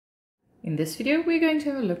In this video, we're going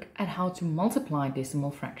to have a look at how to multiply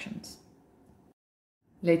decimal fractions.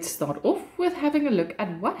 Let's start off with having a look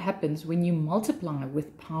at what happens when you multiply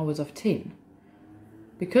with powers of 10.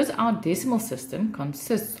 Because our decimal system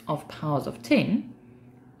consists of powers of 10,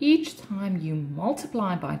 each time you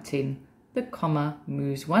multiply by 10, the comma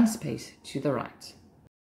moves one space to the right.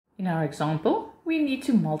 In our example, we need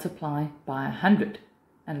to multiply by 100,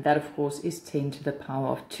 and that of course is 10 to the power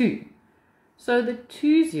of 2. So the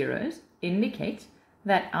two zeros indicate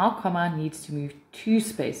that our comma needs to move 2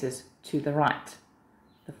 spaces to the right.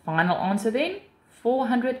 The final answer then,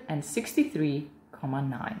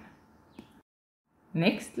 463,9.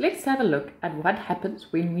 Next, let's have a look at what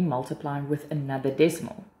happens when we multiply with another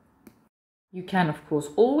decimal. You can of course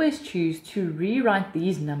always choose to rewrite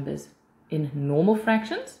these numbers in normal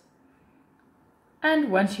fractions.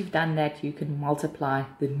 And once you've done that, you can multiply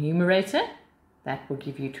the numerator, that will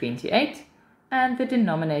give you 28, and the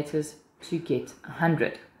denominators to get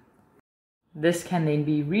 100. This can then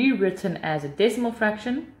be rewritten as a decimal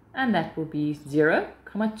fraction, and that will be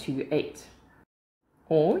 0,28.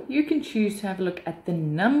 Or you can choose to have a look at the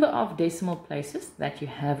number of decimal places that you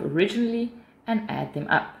have originally and add them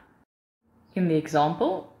up. In the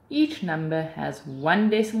example, each number has 1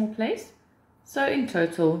 decimal place, so in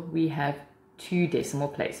total we have 2 decimal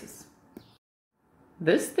places.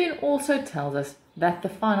 This then also tells us that the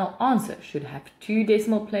final answer should have 2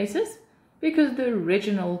 decimal places because the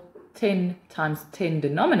original 10 times 10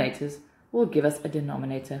 denominators will give us a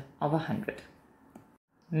denominator of 100.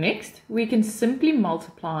 Next, we can simply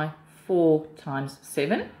multiply 4 times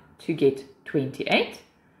 7 to get 28.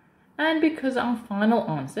 And because our final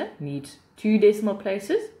answer needs 2 decimal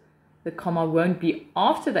places, the comma won't be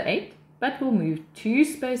after the 8, but will move 2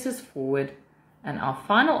 spaces forward, and our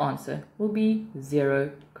final answer will be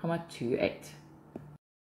 0,28.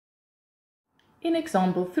 In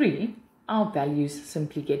example 3, our values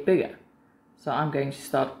simply get bigger. So I'm going to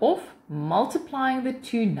start off multiplying the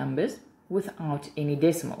two numbers without any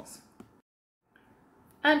decimals.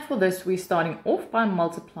 And for this, we're starting off by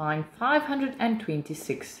multiplying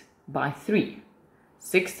 526 by 3.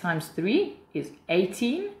 6 times 3 is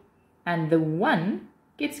 18, and the 1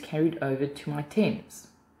 gets carried over to my tens.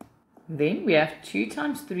 Then we have 2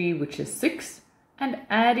 times 3, which is 6, and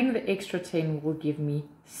adding the extra 10 will give me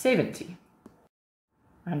 70.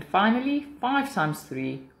 And finally, 5 times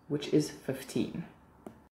 3, which is 15.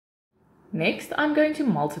 Next, I'm going to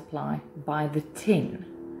multiply by the 10.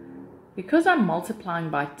 Because I'm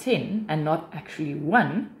multiplying by 10 and not actually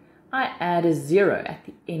 1, I add a 0 at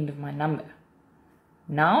the end of my number.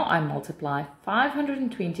 Now I multiply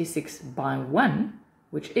 526 by 1,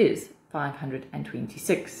 which is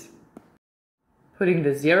 526. Putting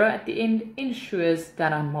the 0 at the end ensures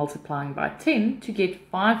that I'm multiplying by 10 to get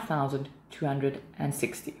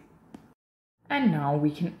 5,260. And now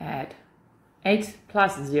we can add. 8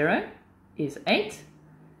 plus 0 is 8.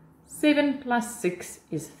 7 plus 6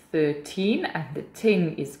 is 13, and the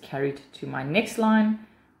 10 is carried to my next line.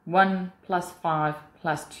 1 plus 5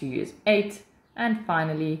 plus 2 is 8, and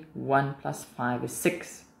finally 1 plus 5 is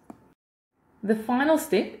 6. The final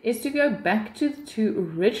step is to go back to the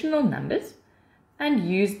two original numbers and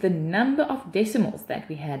use the number of decimals that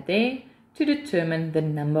we had there to determine the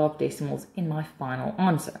number of decimals in my final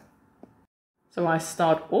answer. So I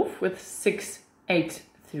start off with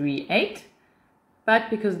 6838, but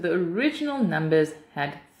because the original numbers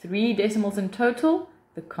had 3 decimals in total,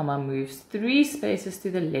 the comma moves 3 spaces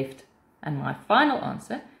to the left, and my final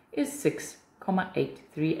answer is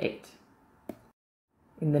 6,838.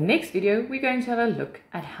 In the next video, we're going to have a look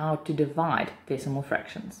at how to divide decimal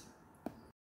fractions.